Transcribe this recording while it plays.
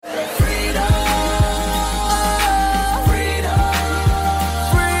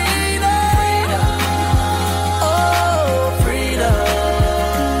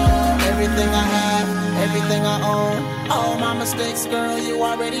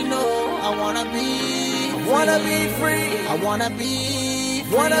already know. I wanna be free. I wanna be free. I wanna be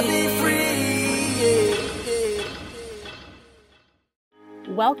free. Wanna be free. Yeah.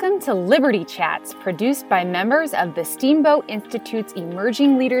 Welcome to Liberty Chats, produced by members of the Steamboat Institute's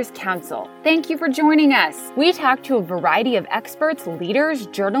Emerging Leaders Council. Thank you for joining us. We talk to a variety of experts, leaders,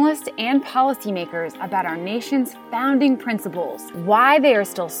 journalists, and policymakers about our nation's founding principles, why they are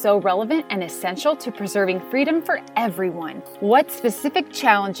still so relevant and essential to preserving freedom for everyone, what specific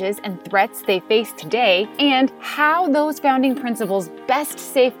challenges and threats they face today, and how those founding principles best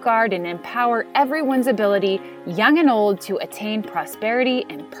safeguard and empower everyone's ability, young and old, to attain prosperity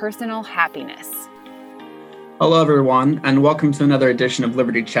and personal happiness. Hello, everyone, and welcome to another edition of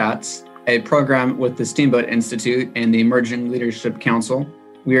Liberty Chats, a program with the Steamboat Institute and the Emerging Leadership Council.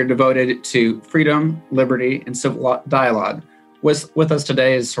 We are devoted to freedom, liberty, and civil dialogue. With us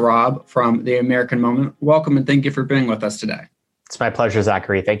today is Saurabh from The American Moment. Welcome, and thank you for being with us today. It's my pleasure,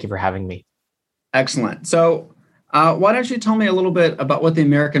 Zachary. Thank you for having me. Excellent. So, why don't you tell me a little bit about what The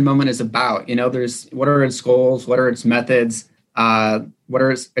American Moment is about? You know, what are its goals? What are its methods? What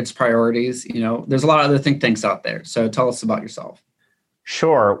are its priorities? You know, there's a lot of other think tanks out there. So tell us about yourself.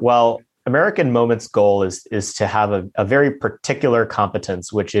 Sure. Well, American Moment's goal is to have a very particular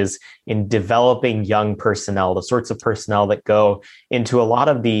competence, which is in developing young personnel, the sorts of personnel that go into a lot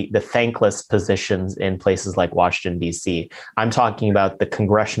of the thankless positions in places like Washington, D.C. I'm talking about the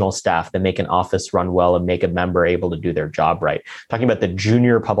congressional staff that make an office run well and make a member able to do their job right. I'm talking about the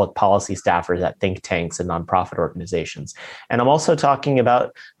junior public policy staffers at think tanks and nonprofit organizations. And I'm also talking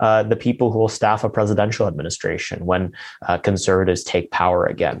about the people who will staff a presidential administration when conservatives take power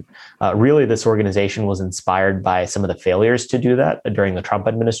again. Really, this organization was inspired by some of the failures to do that during the Trump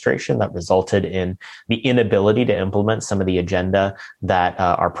administration that resulted in the inability to implement some of the agenda that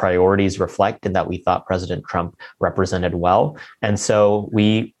our priorities reflect and that we thought President Trump represented well. And so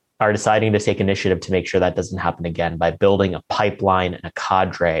we are deciding to take initiative to make sure that doesn't happen again by building a pipeline and a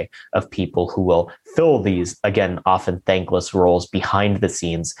cadre of people who will fill these, again, often thankless roles behind the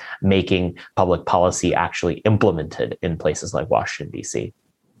scenes, making public policy actually implemented in places like Washington, D.C.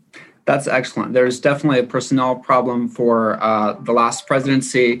 That's excellent. There's definitely a personnel problem for the last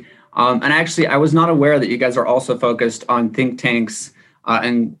presidency. And actually, I was not aware that you guys are also focused on think tanks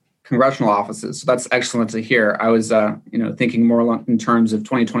and congressional offices. So that's excellent to hear. I was, thinking more in terms of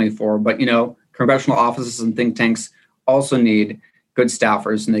 2024. But, congressional offices and think tanks also need good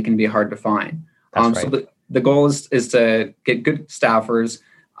staffers, and they can be hard to find. Right. So the goal is to get good staffers.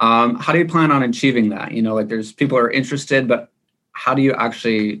 How do you plan on achieving that? There's people who are interested, but how do you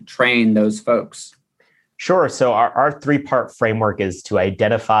actually train those folks? Sure. So our three-part framework is to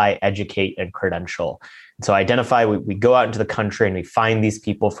identify, educate, and credential. So identify, we go out into the country and we find these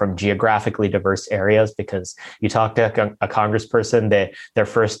people from geographically diverse areas, because you talk to a congressperson, their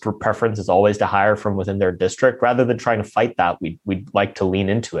first preference is always to hire from within their district. Rather than trying to fight that, we'd like to lean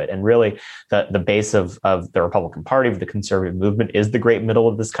into it. And really, the base of the Republican Party, of the conservative movement, is the great middle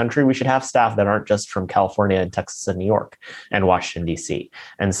of this country. We should have staff that aren't just from California and Texas and New York and Washington, D.C.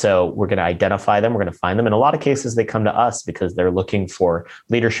 And so we're going to identify them, we're going to find them. In a lot of cases, they come to us because they're looking for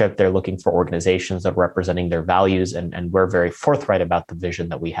leadership, they're looking for organizations that represent their values, and we're very forthright about the vision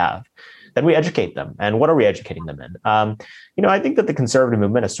that we have. Then we educate them. And what are we educating them in? I think that the conservative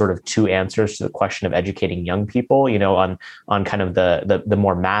movement has sort of two answers to the question of educating young people. On kind of the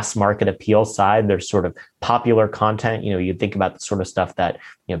more mass market appeal side, there's sort of popular content. You think about the sort of stuff that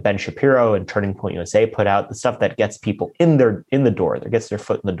Ben Shapiro and Turning Point USA put out, the stuff that gets people in the door, that gets their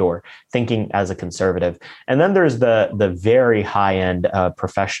foot in the door, thinking as a conservative. And then there's the very high end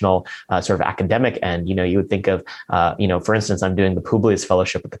professional sort of academic end. You would think of, for instance, I'm doing the Publius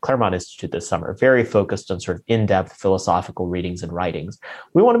Fellowship at the Claremont Institute this summer, very focused on sort of in-depth philosophical readings and writings.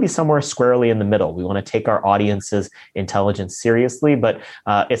 We want to be somewhere squarely in the middle. We want to take our audience's intelligence seriously, but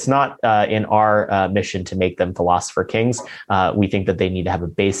it's not in our mission to make them philosopher kings. We think that they need to have a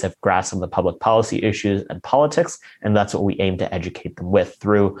basic grasp of the public policy issues and politics, and that's what we aim to educate them with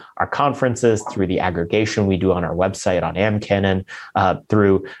through our conferences, through the aggregation we do on our website on AmCanon,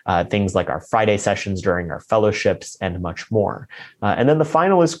 through things like our Friday sessions during our fellowships, and much more. And then the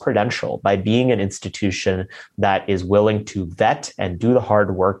final is credential. By being an institution that is willing to vet and do the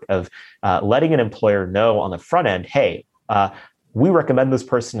hard work of letting an employer know on the front end, hey, we recommend this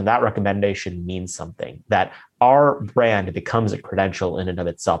person and that recommendation means something, that our brand becomes a credential in and of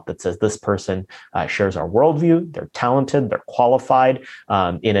itself that says this person shares our worldview, they're talented, they're qualified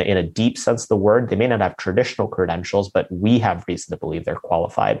in a deep sense of the word. They may not have traditional credentials, but we have reason to believe they're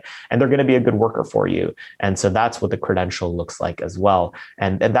qualified and they're going to be a good worker for you. And so that's what the credential looks like as well.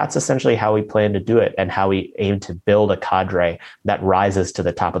 And that's essentially how we plan to do it and how we aim to build a cadre that rises to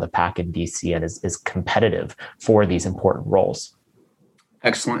the top of the pack in DC and is competitive for these important roles.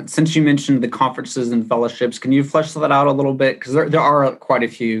 Excellent. Since you mentioned the conferences and fellowships, can you flesh that out a little bit? Because there are quite a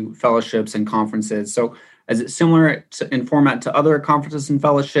few fellowships and conferences. So is it similar in format to other conferences and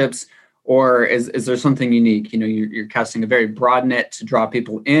fellowships, or is there something unique? You're casting a very broad net to draw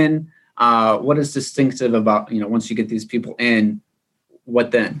people in. What is distinctive about, once you get these people in, what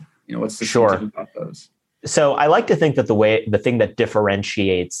then? What's distinctive about those? So I like to think that the thing that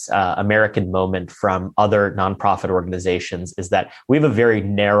differentiates American Moment from other nonprofit organizations is that we have a very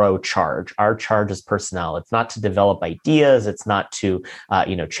narrow charge. Our charge is personnel. It's not to develop ideas. It's not to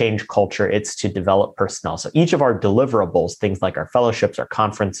change culture. It's to develop personnel. So each of our deliverables, things like our fellowships, our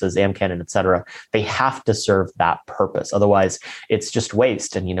conferences, AmCanon, et cetera, they have to serve that purpose. Otherwise, it's just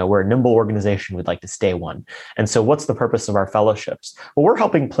waste. And we're a nimble organization. We'd like to stay one. And so what's the purpose of our fellowships? Well, we're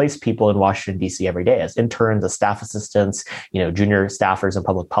helping place people in Washington, D.C. every day as interns, as staff assistants, junior staffers in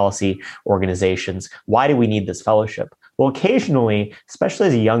public policy organizations. Why do we need this fellowship? Well, occasionally, especially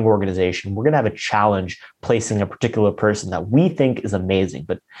as a young organization, we're going to have a challenge placing a particular person that we think is amazing,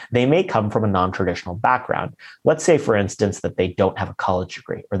 but they may come from a non-traditional background. Let's say, for instance, that they don't have a college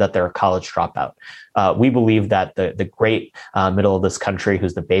degree or that they're a college dropout. We believe that the great middle of this country,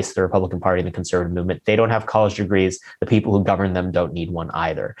 who's the base of the Republican Party and the conservative movement, they don't have college degrees. The people who govern them don't need one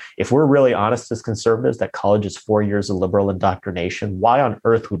either. If we're really honest as conservatives that college is 4 years of liberal indoctrination, why on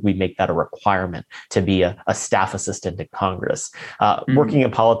earth would we make that a requirement to be a staff assistant in Congress? Working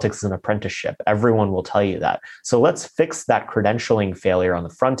in politics is an apprenticeship. Everyone will tell you that. So let's fix that credentialing failure on the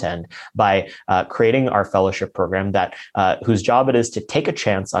front end by creating our fellowship program that whose job it is to take a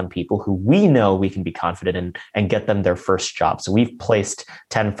chance on people who we know we can be confident in and get them their first job. So we've placed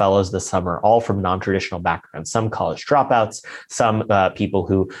 10 fellows this summer, all from non-traditional backgrounds, some college dropouts, some people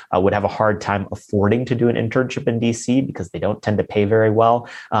who would have a hard time affording to do an internship in DC because they don't tend to pay very well.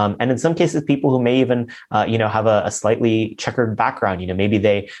 And in some cases, people who may even, have a slightly checkered background. Maybe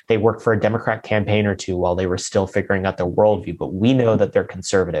they worked for a Democrat campaign or two while they were still figuring out their worldview, but we know that they're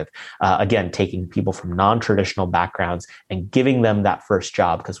conservative. Again, taking people from non-traditional backgrounds and giving them that first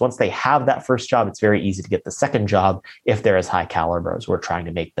job, because once they have that first job, it's very easy to get the second job if they're as high caliber as we're trying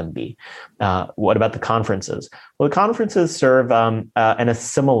to make them be. What about the conferences? Well, the conferences serve an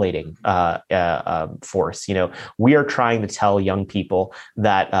assimilating force. We are trying to tell young people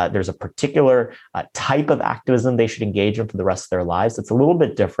that there's a particular type of activism they should engage in for the rest of their lives. It's a little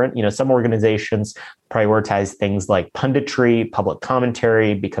bit different. Some organizations prioritize things like punditry, public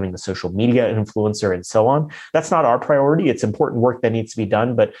commentary, becoming a social media influencer, and so on. That's not our priority. It's important work that needs to be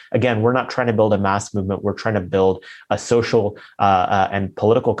done. But again, we're not trying to build a mass movement. We're trying to build a social and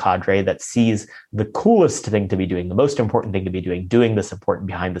political cadre that sees the coolest thing to be doing, the most important thing to be doing this important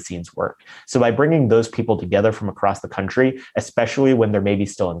behind the scenes work. So by bringing those people together from across the country, especially when they're maybe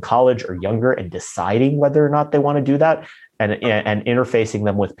still in college or younger and deciding whether or not they want to do that, and interfacing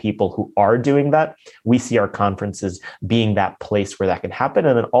them with people who are doing that, we see our conferences being that place where that can happen.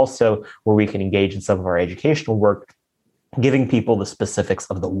 And then also where we can engage in some of our educational work, giving people the specifics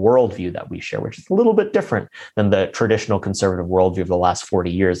of the worldview that we share, which is a little bit different than the traditional conservative worldview of the last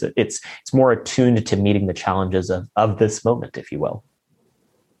 40 years. It's more attuned to meeting the challenges of this moment, if you will.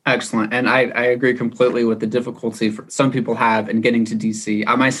 Excellent. And I agree completely with the difficulty some people have in getting to DC.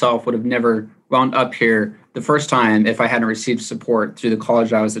 I myself would have never wound up here the first time if I hadn't received support through the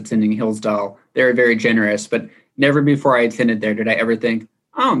college I was attending, Hillsdale. They were very generous, but never before I attended there did I ever think,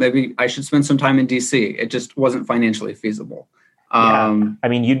 oh, maybe I should spend some time in DC. It just wasn't financially feasible.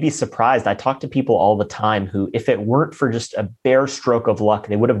 You'd be surprised. I talk to people all the time who, if it weren't for just a bare stroke of luck,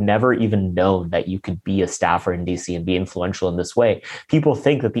 they would have never even known that you could be a staffer in DC and be influential in this way. People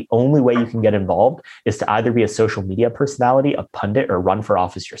think that the only way you can get involved is to either be a social media personality, a pundit, or run for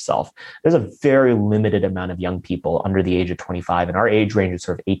office yourself. There's a very limited amount of young people under the age of 25, and our age range is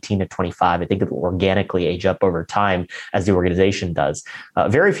sort of 18 to 25. I think it will organically age up over time as the organization does.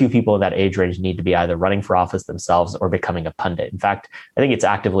 Very few people in that age range need to be either running for office themselves or becoming a pundit. In fact, I think it's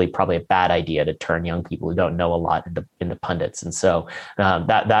actively probably a bad idea to turn young people who don't know a lot into pundits. And so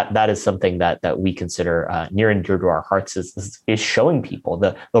that is something that we consider near and dear to our hearts is showing people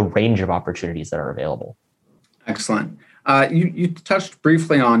the range of opportunities that are available. Excellent. You touched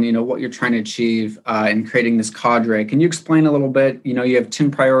briefly on, what you're trying to achieve in creating this cadre. Can you explain a little bit? You have 10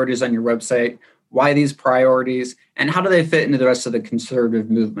 priorities on your website. Why these priorities, and how do they fit into the rest of the conservative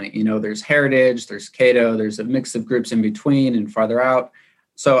movement? There's Heritage, there's Cato, there's a mix of groups in between and farther out.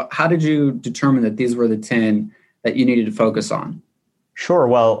 So how did you determine that these were the 10 that you needed to focus on? Sure.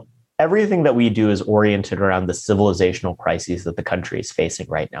 Well, everything that we do is oriented around the civilizational crises that the country is facing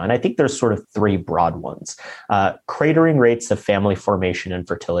right now. And I think there's sort of three broad ones. Cratering rates of family formation and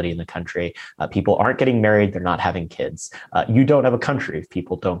fertility in the country. People aren't getting married. They're not having kids. You don't have a country if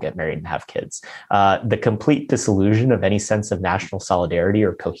people don't get married and have kids. The complete disillusion of any sense of national solidarity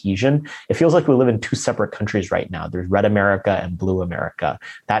or cohesion. It feels like we live in two separate countries right now. There's red America and blue America.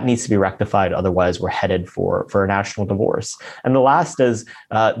 That needs to be rectified. Otherwise, we're headed for a national divorce. And the last is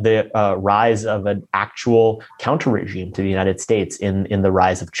the rise of an actual counter regime to the United States in the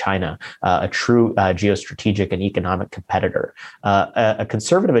rise of China, a true geostrategic and economic competitor, a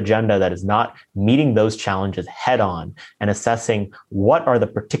conservative agenda that is not meeting those challenges head on and assessing what are the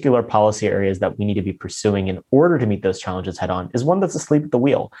particular policy areas that we need to be pursuing in order to meet those challenges head on is one that's asleep at the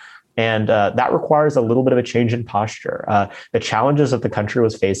wheel. And that requires a little bit of a change in posture. The challenges that the country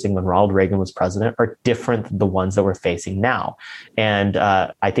was facing when Ronald Reagan was president are different than the ones that we're facing now. And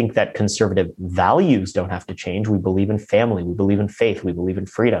I think that conservative values don't have to change. We believe in family, we believe in faith, we believe in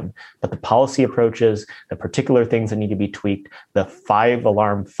freedom. But the policy approaches, the particular things that need to be tweaked, the 5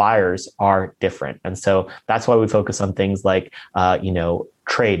 alarm fires are different. And so that's why we focus on things like,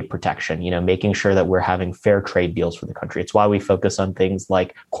 trade protection, making sure that we're having fair trade deals for the country. It's why we focus on things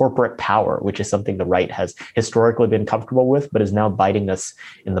like corporate power, which is something the right has historically been comfortable with, but is now biting us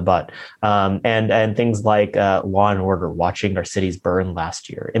in the butt. And things like law and order, watching our cities burn last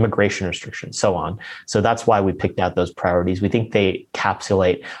year, immigration restrictions, so on. So that's why we picked out those priorities. We think they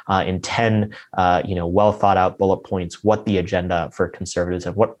encapsulate in 10, well thought out bullet points what the agenda for conservatives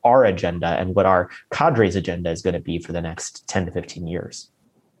and what our agenda and what our cadre's agenda is going to be for the next 10 to 15 years.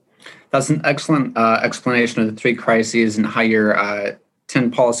 That's an excellent explanation of the 3 crises and how your 10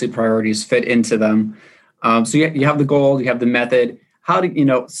 policy priorities fit into them. So you have the goal, you have the method. How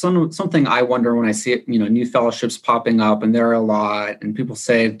do something I wonder when I see it, new fellowships popping up, and there are a lot, and people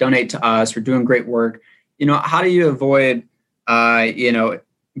say, donate to us, we're doing great work. How do you avoid,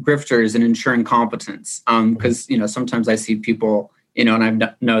 grifters and ensuring competence? Because, sometimes I see people, and I've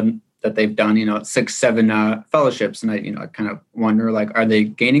known that they've done, 6, 7 fellowships. And I kind of wonder, like, are they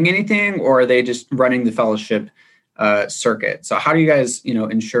gaining anything, or are they just running the fellowship circuit? So how do you guys,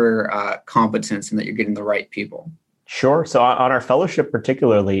 ensure competence and that you're getting the right people? Sure. So on our fellowship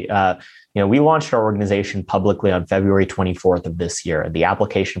particularly, we launched our organization publicly on February 24th of this year. The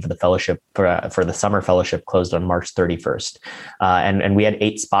application for the fellowship for the summer fellowship closed on March 31st. And we had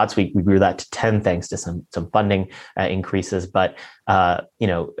 8 spots. We grew that to 10 thanks to some funding increases. But,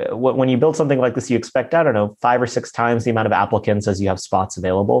 when you build something like this, you expect, 5 or 6 times the amount of applicants as you have spots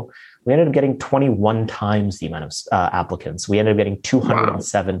available. We ended up getting 21 times the amount of applicants. We ended up getting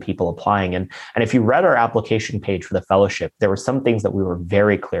 207 people applying. And if you read our application page for the fellowship, there were some things that we were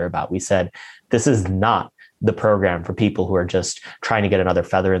very clear about. We said, this is not the program for people who are just trying to get another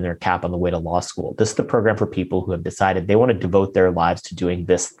feather in their cap on the way to law school. This is the program for people who have decided they want to devote their lives to doing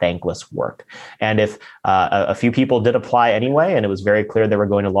this thankless work. And if a few people did apply anyway, and it was very clear they were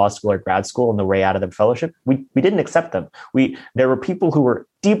going to law school or grad school on the way out of the fellowship, we didn't accept them. There were people who were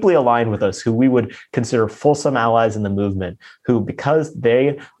deeply aligned with us, who we would consider fulsome allies in the movement, who, because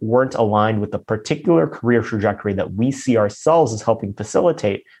they weren't aligned with the particular career trajectory that we see ourselves as helping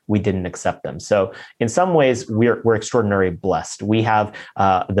facilitate, we didn't accept them. So in some ways, we're extraordinarily blessed. We have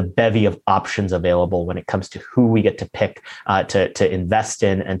the bevy of options available when it comes to who we get to pick to invest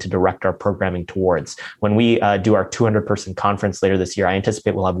in and to direct our programming towards. When we do our 200-person conference later this year, I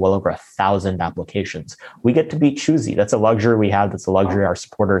anticipate we'll have well over 1,000 applications. We get to be choosy. That's a luxury we have. That's a luxury our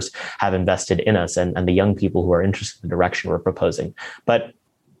supporters have invested in us and the young people who are interested in the direction we're proposing. But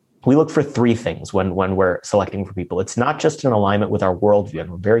we look for 3 things when we're selecting for people. It's not just an alignment with our worldview, and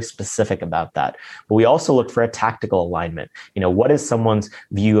we're very specific about that, but we also look for a tactical alignment. What is someone's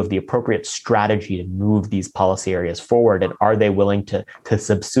view of the appropriate strategy to move these policy areas forward? And are they willing to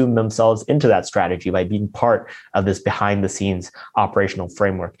subsume themselves into that strategy by being part of this behind the scenes operational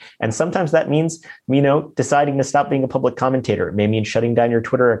framework? And sometimes that means, deciding to stop being a public commentator. It may mean shutting down your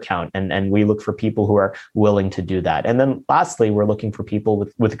Twitter account. And we look for people who are willing to do that. And then lastly, we're looking for people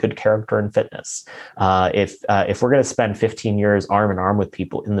with good character and fitness. If we're going to spend 15 years arm in arm with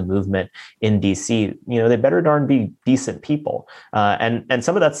people in the movement in DC, they better darn be decent people. And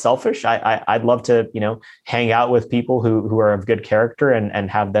some of that's selfish. I'd love to, hang out with people who are of good character and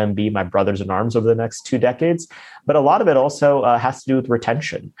have them be my brothers in arms over the next 2 decades. But a lot of it also has to do with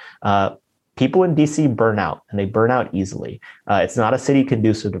retention. people in DC burn out, and they burn out easily. It's not a city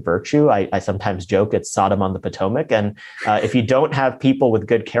conducive to virtue. I sometimes joke it's Sodom on the Potomac. And if you don't have people with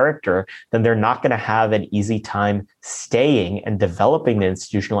good character, then they're not going to have an easy time staying and developing the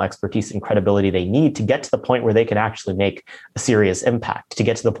institutional expertise and credibility they need to get to the point where they can actually make a serious impact, to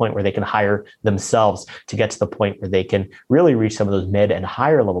get to the point where they can hire themselves, to get to the point where they can really reach some of those mid and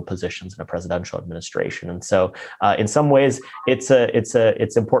higher level positions in a presidential administration. And so in some ways, it's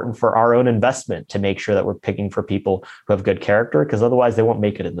important for our own investment to make sure that we're picking for people who have good character, because otherwise they won't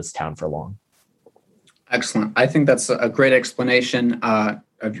make it in this town for long. Excellent. I think that's a great explanation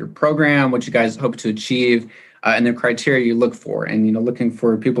of your program, what you guys hope to achieve, and the criteria you look for. And, looking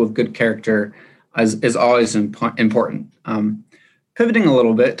for people with good character is always important. Pivoting a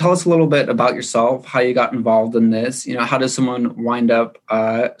little bit, tell us a little bit about yourself, how you got involved in this. How does someone wind up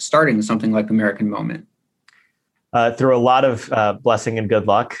starting something like American Moment? Through a lot of blessing and good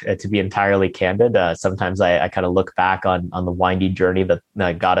luck, to be entirely candid. Sometimes I kind of look back on the windy journey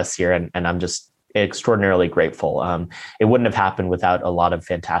that got us here, and I'm just extraordinarily grateful. It wouldn't have happened without a lot of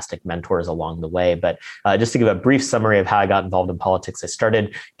fantastic mentors along the way. But just to give a brief summary of how I got involved in politics, I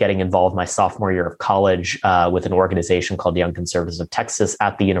started getting involved my sophomore year of college with an organization called Young Conservatives of Texas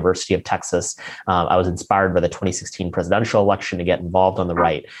at the University of Texas. I was inspired by the 2016 presidential election to get involved on the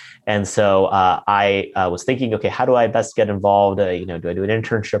right. And so I was thinking, okay, how do I best get involved? Do I do an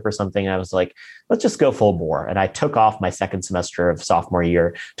internship or something? And I was like, let's just go full bore. And I took off my second semester of sophomore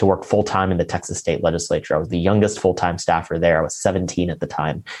year to work full-time in the Texas State Legislature. I was the youngest full-time staffer there. I was 17 at the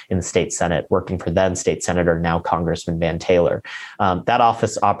time in the state Senate, working for then State Senator, now Congressman Van Taylor. That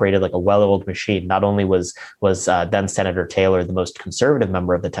office operated like a well-oiled machine. Not only was then Senator Taylor the most conservative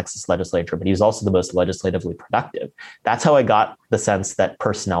member of the Texas Legislature, but he was also the most legislatively productive. That's how I got the sense that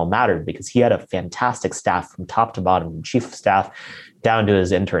personnel mattered, because he had a fantastic staff from top to bottom, from chief of staff down to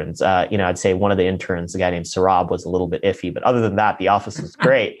his interns. I'd say one of the interns, a guy named Sarab, was a little bit iffy, but other than that, the office was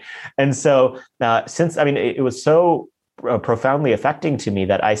great. And so it was so profoundly affecting to me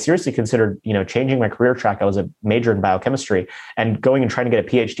that I seriously considered, changing my career track. I was a major in biochemistry and going and trying to get a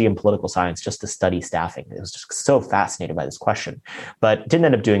PhD in political science just to study staffing. It was just so fascinated by this question, but didn't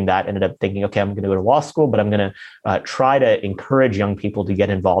end up doing that. Ended up thinking, okay, I'm going to go to law school, but I'm going to try to encourage young people to get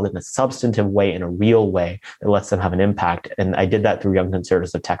involved in a substantive way, in a real way that lets them have an impact. And I did that through Young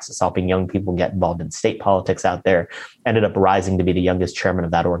Conservatives of Texas, helping young people get involved in state politics out there. Ended up rising to be the youngest chairman of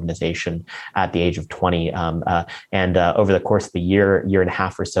that organization at the age of 20. Over the course of the year and a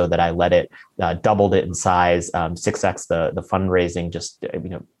half or so that I led it, doubled it in size, 6x the fundraising, just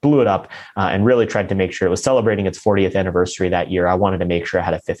blew it up, and really tried to make sure it was celebrating its 40th anniversary that year. I wanted to make sure I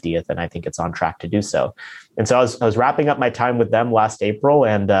had a 50th, and I think it's on track to do so. And so I was wrapping up my time with them last April,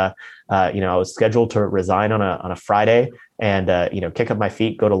 and I was scheduled to resign on a Friday and kick up my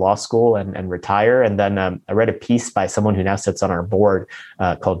feet, go to law school and retire. And then I read a piece by someone who now sits on our board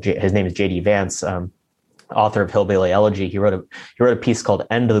called his name is JD Vance. Author of Hillbilly Elegy. He wrote a piece called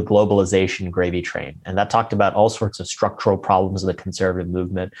End of the Globalization Gravy Train. And that talked about all sorts of structural problems of the conservative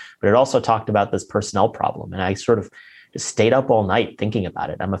movement, but it also talked about this personnel problem. And I sort of just stayed up all night thinking about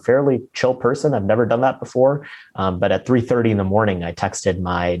it. I'm a fairly chill person. I've never done that before. But at 3:30 in the morning, I texted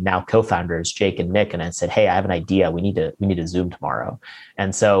my now co-founders, Jake and Nick, and I said, hey, I have an idea. We need to Zoom tomorrow.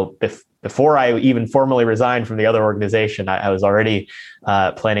 And so before I even formally resigned from the other organization, I was already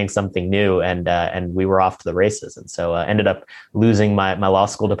planning something new, and we were off to the races. And so I ended up losing my law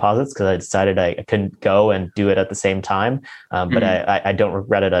school deposits because I decided I couldn't go and do it at the same time. But I don't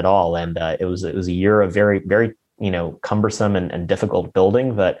regret it at all. And it was a year of very, very cumbersome and difficult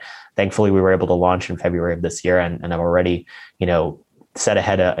building, but thankfully we were able to launch in February of this year, and I've already set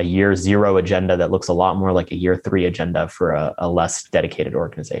ahead a year 0 agenda that looks a lot more like a year 3 agenda for a less dedicated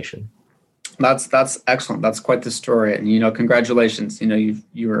organization. That's excellent. That's quite the story. And, congratulations.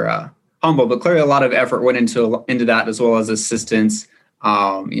 You were humble, but clearly a lot of effort went into that, as well as assistance,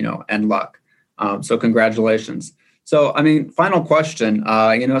 and luck. So congratulations. So, final question,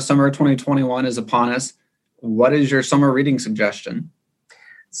 summer 2021 is upon us. What is your summer reading suggestion?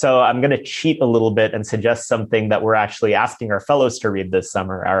 So I'm going to cheat a little bit and suggest something that we're actually asking our fellows to read this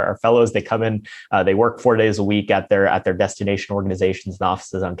summer. Our fellows, they come in, they work 4 days a week at their destination organizations and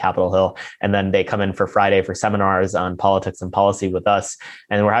offices on Capitol Hill. And then they come in for Friday for seminars on politics and policy with us.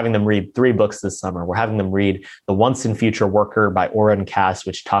 And we're having them read 3 books this summer. We're having them read The Once and Future Worker by Oren Cass,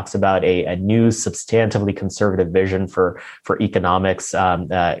 which talks about a new substantively conservative vision for economics.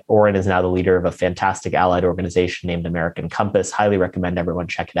 Oren is now the leader of a fantastic allied organization named American Compass. Highly recommend everyone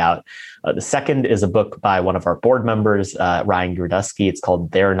check check it out. The second is a book by one of our board members, Ryan Girdusky. It's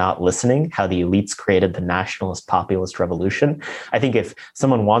called They're Not Listening: How the Elites Created the Nationalist Populist Revolution. I think if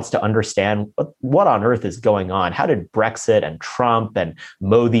someone wants to understand what on earth is going on, how did Brexit and Trump and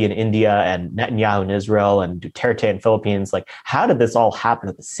Modi in India and Netanyahu in Israel and Duterte in Philippines, like how did this all happen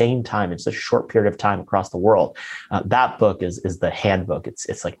at the same time in such a short period of time across the world? That book is the handbook.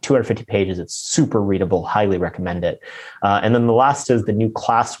 It's like 250 pages. It's super readable. Highly recommend it. And then the last is The New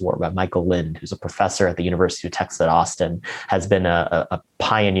Class War by Michael Lind, who's a professor at the University of Texas at Austin, has been a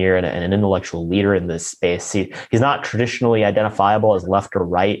pioneer and an intellectual leader in this space. He's not traditionally identifiable as left or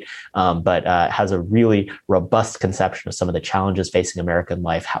right, but has a really robust conception of some of the challenges facing American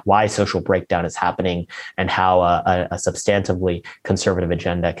life, why social breakdown is happening, and how a substantively conservative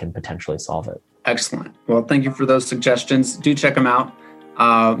agenda can potentially solve it. Excellent. Well, thank you for those suggestions. Do check them out.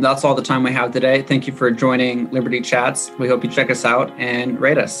 That's all the time we have today. Thank you for joining Liberty Chats. We hope you check us out and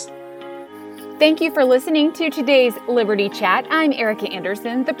rate us. Thank you for listening to today's Liberty Chat. I'm Erica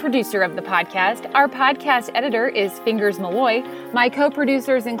Anderson, the producer of the podcast. Our podcast editor is Fingers Malloy. My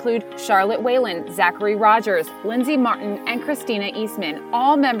co-producers include Charlotte Whalen, Zachary Rogers, Lindsay Martin, and Christina Eastman,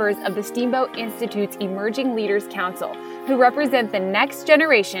 all members of the Steamboat Institute's Emerging Leaders Council, who represent the next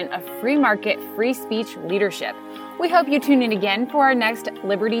generation of free market, free speech leadership. We hope you tune in again for our next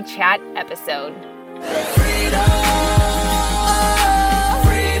Liberty Chat episode.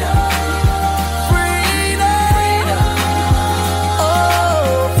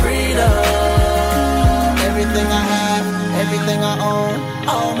 Everything I own,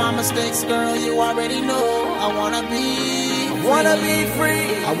 all my mistakes, girl, you already know. I wanna be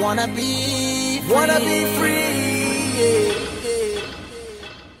free. I wanna be free, yeah.